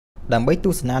ដើម្បីទ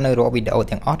ស្សនានៅរាល់វីដេអូ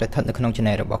ទាំងអស់ដែលស្ថិតនៅក្នុង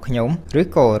channel របស់ខ្ញុំឬ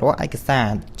ក៏រាល់ឯកសារ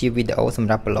ជាវីដេអូសម្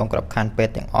រាប់ប្រឡងក្របខ័ណ្ឌពេ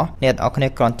ទ្យទាំងអស់អ្នកទាំងអស់គ្នា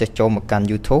គ្រាន់តែចូលមកកាន់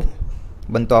YouTube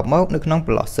បន្ទាប់មកនៅក្នុង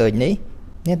ប្រឡោះ search នេះ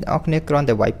អ្នកទាំងអស់គ្នាគ្រាន់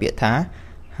តែវាយពាក្យថា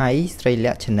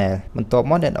Haisreyleak channel បន្ទាប់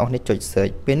មកអ្នកទាំងអស់គ្នាចុច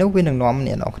search ពេលនោះវានឹងនាំ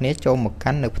អ្នកទាំងអស់គ្នាចូលមកកា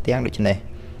ន់នៅផ្ទាំងដូចនេះ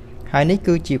ហើយនេះ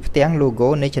គឺជាផ្ទាំង logo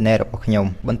នៃ channel របស់ខ្ញុំ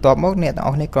បន្ទាប់មកអ្នកទាំងអ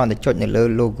ស់គ្នាគ្រាន់តែចុចនៅលើ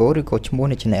logo ឬក៏ឈ្មោះ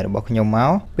នៃ channel របស់ខ្ញុំម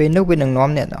កពេលនោះវានឹងនាំ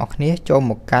អ្នកទាំងអស់គ្នាចូល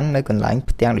មកកាន់នៅកន្លែង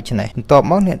ផ្ទាំងដូចនេះបន្ទាប់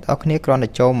មកអ្នកទាំងអស់គ្នាគ្រាន់តែ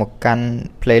ចូលមកកាន់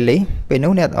playlist ពេល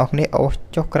នោះអ្នកទាំងអស់គ្នាអូស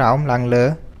ចុះក្រោមឡើងលើ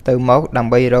ទៅមកដើ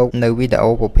ម្បីរកនៅវីដេអូ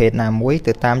ប្រភេទណាមួយ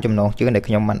ទៅតាមចំណងជើងដែល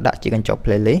ខ្ញុំបានដាក់ជាកញ្ចក់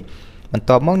playlist បន្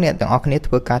ទាប់មកអ្នកទាំងអស់គ្នា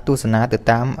ធ្វើការទស្សនាទៅ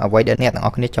តាមអ្វីដែលអ្នកទាំងអ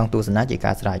ស់គ្នាចង់ទស្សនាជា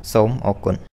ការស្រេចសូមអរ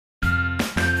គុណ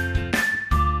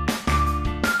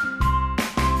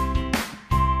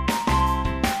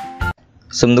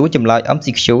សំណួរចម្លើយ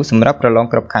MCQ សម្រាប់ប្រឡង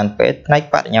ក្របខ័ណ្ឌពេទ្យផ្នែក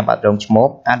បរិញ្ញាបត្ររងឈ្មោះ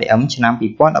ADM ឆ្នាំ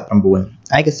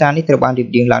 2019 ឯកសារនេះត្រូវបានរៀប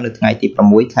រៀងឡើងនៅថ្ងៃទី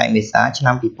 6 ខែមេសា ឆ្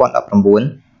នាំ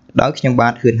 2019 ដោយខ្ញុំបា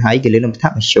ទហ៊ឿនហៃគិលានុបដ្ឋ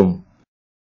មធ្យម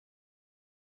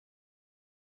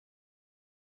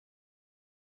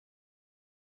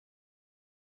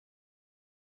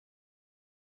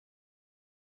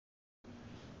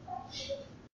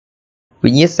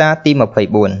វិញ្ញាសាទី 24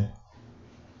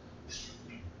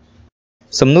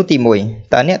 សំណួរទី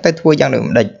 1 តើអ្នកទៅធ្វើយ៉ាងដូច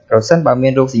ម្ដេចប្រសិនបើមា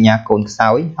នរោគសញ្ញាកូនខ្សោ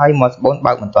យហើយមាត់ស្បូន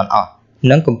បើកមិនទាន់អស់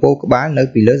និងកម្ពស់ក្បាលនៅ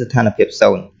ពីលើស្ថានភាព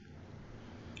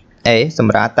 0 A ស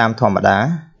ម្រាលតាមធម្មតា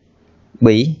B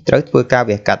ត្រូវធ្វើការ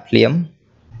វះកាត់ភ្លាម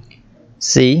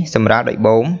C សម្រាលដោយ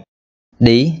បូម D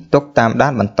ទុកតាមដា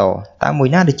នបន្តតើមួយ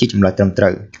ណាដែលជាចម្លើយត្រឹមត្រូ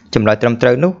វចម្លើយត្រឹមត្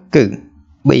រូវនោះគឺ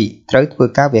B ត្រូវធ្វើ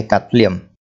ការវះកាត់ភ្លាម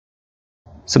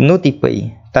សំណួរទី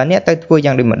 2 តើអ្នកទៅធ្វើ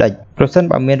យ៉ាងដូចម្ដេចប្រសិន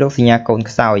បើមានរោគសញ្ញាកូន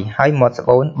ខ្សោយហើយមាត់ស្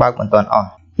បូនបើកមិនទាន់អស់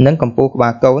និងកម្ពស់ក្បា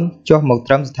លកូនចុះមក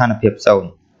ត្រឹមស្ថានភាព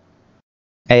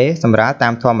 0 A សម្រាលតា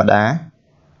មធម្មតា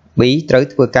B ត្រូវ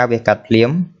ធ្វើការវះកាត់ភ្លាម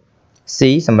C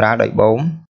សម្រាលដោយបូម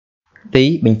D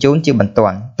បញ្ជូនជាបន្ទា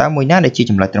ន់តើមួយណាដែលជា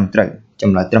ចម្លើយត្រឹមត្រូវច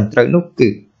ម្លើយត្រឹមត្រូវនោះគឺ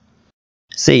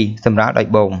C សម្រាលដោយ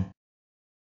បូម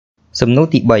សំណួរ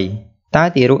ទី 3 តើ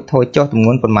ទារកថយចុះទម្ង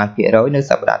ន់ប៉ុន្មានភាគរយនៅ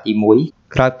សប្តាហ៍ទី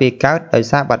 1 ក្រោយពេលកើតដោយ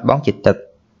សារបាត់បង់ជាតិទឹក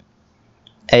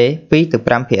A 2 ទៅ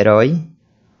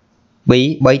 5% B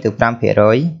 3 ទៅ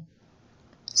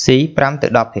 5% C 5 ទៅ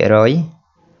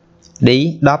 10% D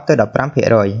 10 ទៅ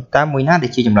 15% តើមួយណាដែ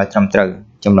លជាចម្លើយត្រឹមត្រូវ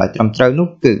ចម្លើយត្រឹមត្រូវនោះ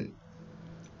គឺ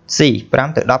C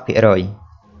 5 ទៅ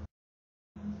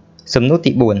 10% សំណួរ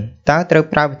ទី 4 តើត្រូវ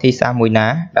ប្រើវិធីសាស្ត្រមួយណា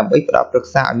ដើម្បីផ្ដល់ប្រឹ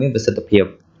ក្សាឲ្យមានប្រសិទ្ធភាព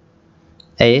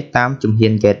A តាមជំហា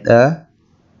ន Gather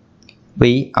B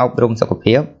អប់រំសុខ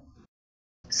ភាព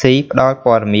C ផ្ដល់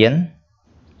ព័ត៌មាន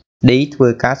D ធ្វើ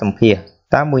ការសម្ភាសន៍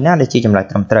តើមួយណាដែលជាចម្លើយ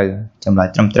ត្រឹមត្រូវចម្លើយ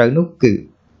ត្រឹមត្រូវនោះគឺ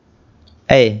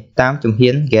A តាមជំហា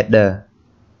ន Gather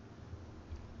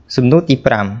សំណួរទី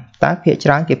 5 តើភាគច្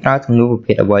រើនគេប្រើសំណួរប្រ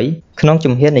ភេទអ្វីក្នុង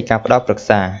ជំហាននៃការផ្ដល់ប្រឹក្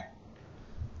សា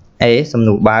A សំ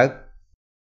ណួរបើក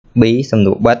B សំ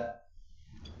ណួរបិទ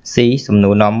C សំណួ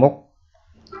រនាំមុខ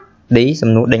D សំ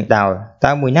ណួរដេញដោល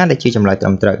តើមួយណាដែលជាចម្លើយត្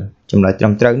រឹមត្រូវចម្លើយត្រឹ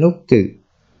មត្រូវនោះគឺ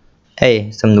A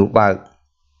សំណួរបើក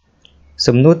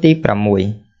សំណួរទី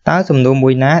 6 តើសំណួរមួ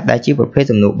យណាដែលជាប្រភេទ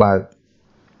សំណួរបើក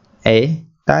A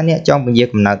តើអ្នកចង់ពន្យា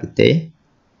កំណើតឬទេ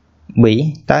B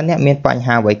តើអ្នកមានបញ្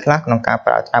ហាអ្វីខ្លះក្នុងការ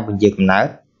ប្រើថ្នាំពន្យាកំណើត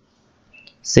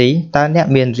C តើអ្នក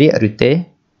មានរាគឬទេ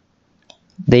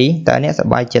D តើអ្នកស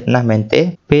ប្បាយចិត្តណាស់មែនទេ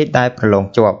ពេលដែលប្រឡង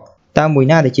ជាប់តើមួយ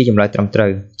ណាដែលជាចម្លើយត្រឹមត្រូ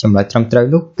វចម្លើយត្រឹមត្រូវ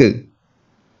នោះគឺ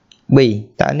B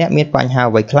តើអ្នកមានបញ្ហា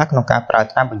អ្វីខ្លះក្នុងការប្រើ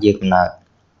ថ្នាំពន្យាកំណើត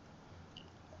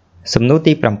សំណួរ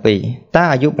ទី 7 តើ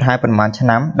អាយុប្រហែលប៉ុន្មានឆ្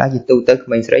នាំដែលជាទូទៅក្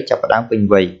មេងស្រីចាប់ផ្ដើមពេញ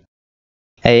វ័យ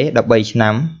A 13 ឆ្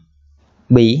នាំ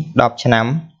B 10 ឆ្នាំ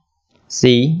C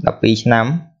 12 ឆ្នាំ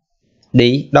D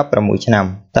 16 ឆ្នាំ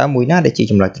តើមួយណាដែលជា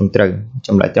ចម្លើយត្រឹមត្រូវច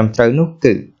ម្លើយត្រឹមត្រូវនោះ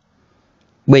គឺ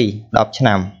B 10 ឆ្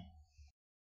នាំ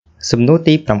សំណួរ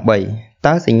ទី 8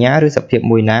 តើសញ្ញាឬសភាព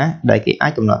មួយណាដែលគេអា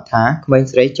ចកំណត់ថាក្មេង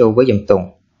ស្រីចូលវ័យជំទង់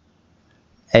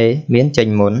A មានចេញ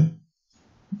មុន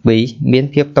B មាន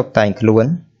ភាពតុបតែងខ្លួន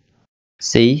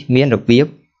C មានរបៀប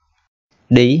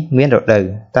D មានរដូវ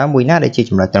តើមួយណាដែលជា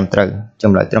ចម្លើយត្រឹមត្រូវច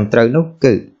ម្លើយត្រឹមត្រូវនោះ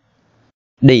គឺ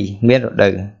D មានរដូ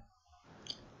វ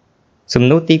សំ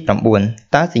ណួរទី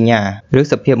 9 តើសញ្ញាឬ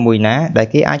សភាពមួយណាដែល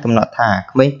គេអាចកំណត់ថា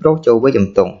ក្មេងប្រុសចូលវ័យជំ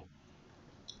ទង់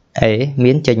A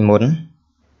មានចេញមុន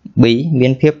B មា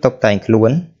នភាពតុបតែងខ្លួ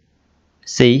ន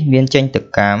C មានចេញទឹក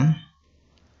កាម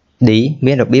D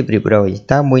មានរបៀបរៀបរយ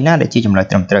តើមួយណាដែលជាចម្លើយ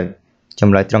ត្រឹមត្រូវច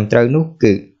ម្លើយត្រឹមត្រូវនោះ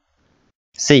គឺ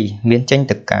C មានចេញ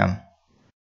ទឹកកាម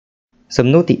សំ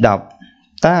ណួរទី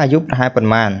 10 តើអាយុប្រហែលប៉ុន្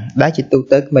មានដែលជាទូ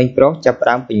ទៅក្មេងប្រុសចាប់ផ្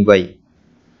ដើមពេញវ័យ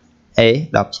A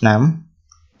 10 ឆ្នាំ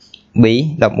B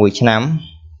 11 ឆ្នាំ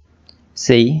C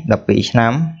 12 ឆ្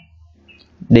នាំ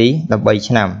D 13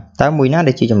ឆ្នាំតើមួយណា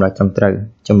ដែលជាចម្លើយត្រឹមត្រូវ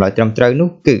ចម្លើយត្រឹមត្រូវនោះ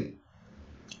គឺ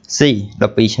C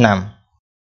 12ឆ្នាំ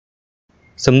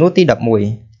សំណួរទី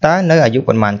11តើនៅអាយុ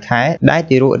ប៉ុន្មានខែដែល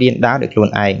ទារករៀនដើរដោយខ្លួន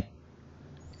ឯង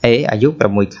A អាយុ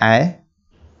6ខែ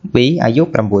B អាយុ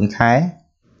9ខែ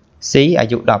C អា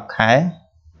យុ10ខែ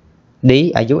D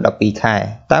អាយុ12ខែ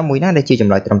តើមួយណាដែលជាច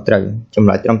ម្លើយត្រឹមត្រូវចម្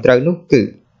លើយត្រឹមត្រូវនោះគឺ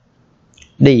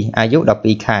D អាយុ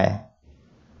12ខែ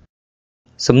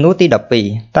សំណួរទី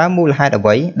12តើមូលហេតុអ្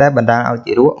វីដែលបណ្ដាលឲ្យ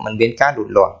ទារកមិនមានការលូត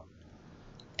លាស់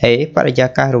A បរិយា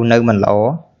កាសរស់នៅមិនល្អ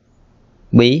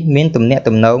B មានទំនាក់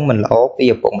ទំនងមិនល្អពី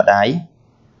ឪពុកម្ដាយ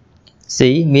C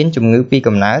មានជំងឺពី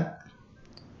កំណើត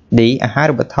D អាហា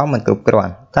រូបត្ថម្ភមិនគ្រប់គ្រា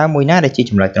ន់តើមួយណាដែលជា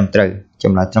ចម្លើយត្រឹមត្រូវច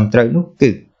ម្លើយត្រឹមត្រូវនោះ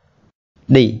គឺ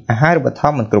D អាហារូបត្ថ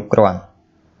ម្ភមិនគ្រប់គ្រាន់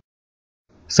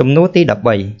សំណួរទី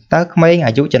13តើក្មេង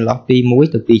អាយុចន្លោះពី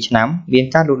1ទៅ2ឆ្នាំមាន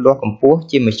ការលូតលាស់កម្ពស់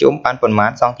ជាមធ្យមបានប៉ុន្មា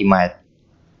នសង់ទីម៉ែត្រ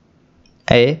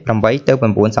A 8ទៅ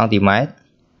9សង់ទីម៉ែត្រ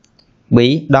B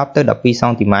 10ទៅ12ស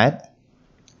ង់ទីម៉ែត្រ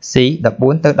C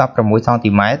 14ទៅ16សង់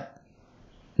ទីម៉ែត្រ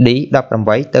D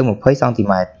 18ទៅ20សង់ទី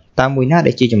ម៉ែត្រតើមួយណា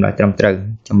ដែលជាចម្លើយត្រឹមត្រូវ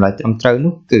ចម្លើយត្រឹមត្រូវ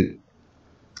នោះគឺ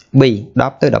B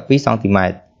 10ទៅ12សង់ទីម៉ែ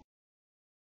ត្រ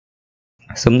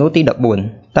សំណួរទី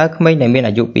14តើក្មេងដែលមាន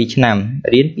អាយុ2ឆ្នាំ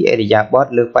រៀនពីឥរិយាបថ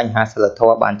លើបញ្ហាសីលធ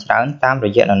ម៌បានច្រើនតាមរ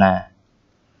យៈនរណា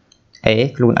A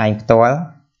ខ្លួនឯងផ្ទាល់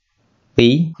B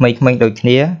ក្មេងៗដូចគ្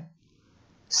នា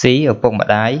C ឪពុកម្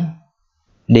ដាយ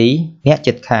D អ្នក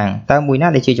ជិតខាងតើមួយណា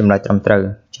ដែលជាចម្លើយត្រឹមត្រូវ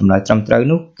ចម្លើយត្រឹមត្រូវ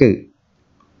នោះគឺ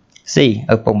C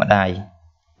ឪពុកម្ដាយ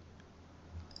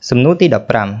សំណួរទី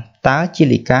15តើជា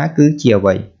លិកាគឺជាអ្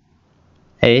វី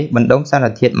A បណ្ដុំសារ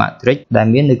ធាតុម៉ាទ្រិកដែល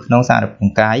មាននៅក្នុងសារពា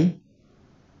ង្គកាយ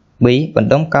B បណ្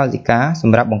ដុំកោសិកាស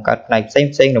ម្រាប់បង្កើតផ្នែកផ្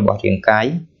សេងៗរបស់រាងកាយ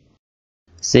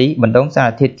C បណ្ដុំសារ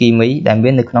ធាតុគីមីដែលមា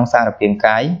ននៅក្នុងសារពាង្គ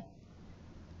កាយ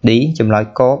D ចម្លើយ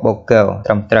កបូកក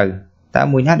ត្រឹមត្រូវតើ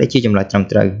មួយណាដែលជាចម្លើយត្រឹម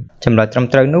ត្រូវចម្លើយត្រឹម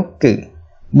ត្រូវនោះគឺ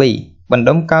B បណ្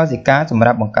ដុំកោសិកាសម្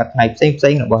រាប់បង្កើតផ្នែកផ្សេ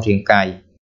ងៗរបស់រាងកាយ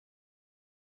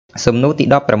សំណួរទី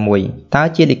16តើ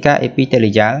ជាលិកាអេពីតេ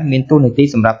លីយ៉ាលមានតួនាទី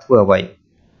សម្រាប់ធ្វើអ្វី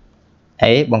A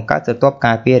បង្កើតស្រទាប់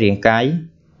ការពាររាងកាយ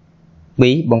B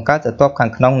បង្កើតស្រទាប់ខា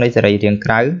ងក្នុងនៃសរីរាង្គ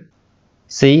ក្រៅ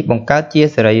C បង្កើតជា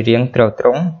សរីរាង្គទ្រទ្រ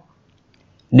ង់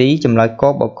D ចម្លើយក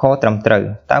បូកខត្រឹមត្រូវ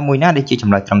តើមួយណាដែលជាច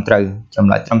ម្លើយត្រឹមត្រូវចម្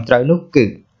លើយត្រឹមត្រូវនោះគឺ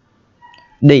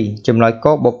D ចម្លើយក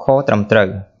បូកខត្រឹមត្រូវ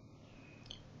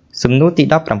សំណួរទី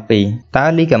17តើ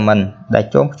លីហ្គាមិនដែល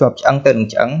ចងភ្ជាប់ឆ្អឹងទៅនឹង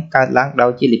ឆ្អឹងកើតឡើងដោ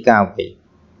យជាលិកាអ្វី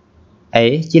A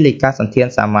ជាលិកាសន្ធាន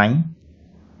សាមញ្ញ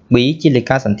B ជាលិ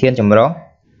កាសន្ធានចម្រុះ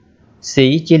C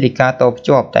ជាលិកាតភ្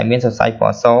ជាប់ដែលមានសរសៃព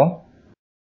ណ៌ស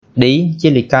D ជា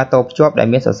លិកាតភ្ជាប់ដែល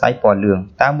មានសរសៃពណ៌លឿង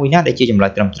តើមួយណាដែលជាចម្លើ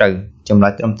យត្រឹមត្រូវចម្លើ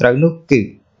យត្រឹមត្រូវនោះគឺ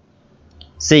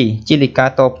C ជាលិកា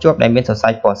តភ្ជាប់ដែលមានសរសៃ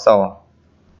ពណ៌ស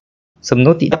សំ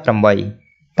ណួរទី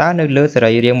18តើនៅលើស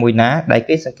រីរាង្គមួយណាដែល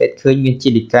គេសង្កេតឃើញមានជា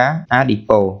លិកាអាឌី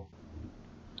ប៉ូ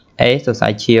A សរសៃ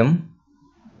ឈាម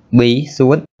B សួ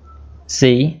ត C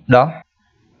ដោះ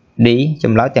D ច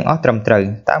ម្លើយទាំងអស់ត្រឹមត្រូវ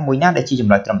តើមួយណាដែលជាច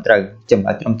ម្លើយត្រឹមត្រូវចម្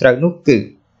លើយត្រឹមត្រូវនោះគឺ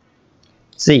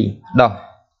C ដោះ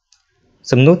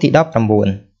សំណួរទី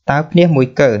19តើភ្នាសមួយ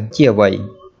កើជាអ្វី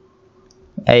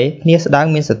A ភ្នាសស្ដើង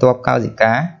មានស្រទាប់កោសិ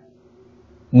កា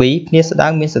B ភ្នាសស្ដើ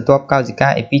ងមានស្រទាប់កោសិកា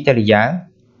អេពីតេលីយ៉ាល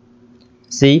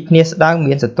C ភ្នាសស្ដើង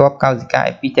មានស្រទាប់កោសិកា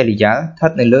អេពីតេលីយ៉ាលស្ថិ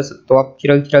តនៅលើស្រទាប់ជ្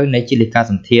រៅនៃជាលិកា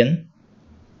សន្ធាន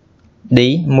D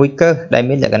មួយកើដែល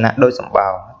មានលក្ខណៈដូចសម្បោ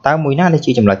រតើមួយណាដែល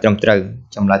ជាចម្លើយត្រឹមត្រូវ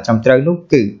ចម្លើយត្រឹមត្រូវនោះ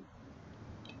គឺ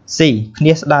C ភ្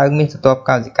នាសស្ដើងមានស្រទាប់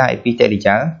កោសិកាអេពីតេលី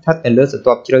យ៉ាលស្ថិតនៅលើស្រ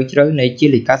ទាប់ជ្រៅនៃជា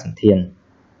លិកាសន្ធាន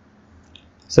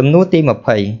សំណួរទី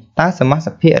20តើសមាស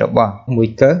ភាគរបស់មួយ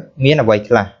កើមានអ្វី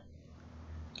ខ្លះ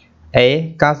A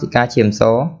កោសិកាឈាមស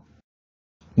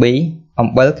B អំ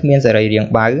បិលគ្មានសរីរាង្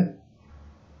គបៅ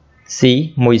C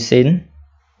មួយស៊ីន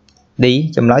D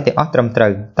ចម្លើយទាំងអស់ត្រឹមត្រូ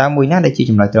វតើមួយណាដែលជា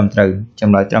ចម្លើយត្រឹមត្រូវច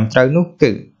ម្លើយត្រឹមត្រូវនោះ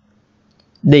គឺ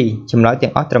D ចម្លើយទាំ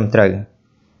ងអស់ត្រឹមត្រូវ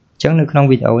អញ្ចឹងនៅក្នុង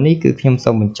វីដេអូនេះគឺខ្ញុំ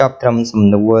សូមបញ្ចប់ត្រឹមសំ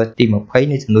ណួរទី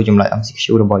20នៃសំណួរចម្លើយ MCQ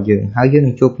របស់យើងហើយយើង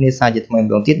នឹងជួបគ្នាសាជាថ្មី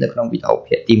ម្ដងទៀតនៅក្នុងវីដេអូ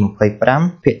ភាគទី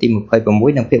25ភាគទី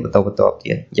26និងភាគបន្ត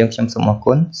ទៀតយើងខ្ញុំសូមអរ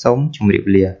គុណសូមជម្រាប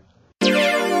លា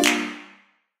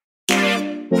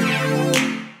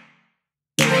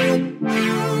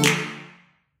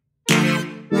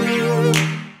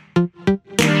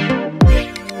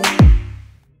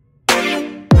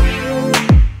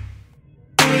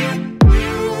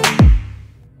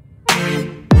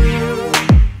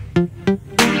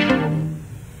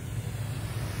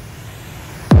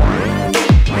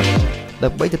ដើ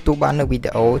ម្បីទទួលបាននូវវី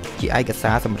ដេអូជាឯក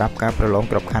សារសម្រាប់ការប្រឡង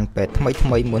ក្របខ័ណ្ឌពេទ្យថ្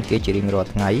មីមុនគេជារៀងរាល់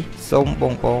ថ្ងៃសូមប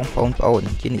ងប្អូន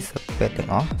ជានិស្សិតពេទ្យទាំង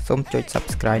អស់សូមចុច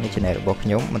Subscribe នៅ Channel របស់ខ្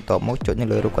ញុំបន្ទាប់មកចុចនៅ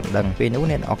លើរូបកណ្ដឹងពេលនោះ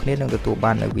អ្នកនរគ្នានឹងទទួល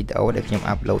បាននូវវីដេអូដែលខ្ញុំ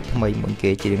upload ថ្មីមុន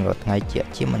គេជារៀងរាល់ថ្ងៃ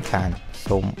ជាមិនខាន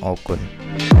សូមអរគុណ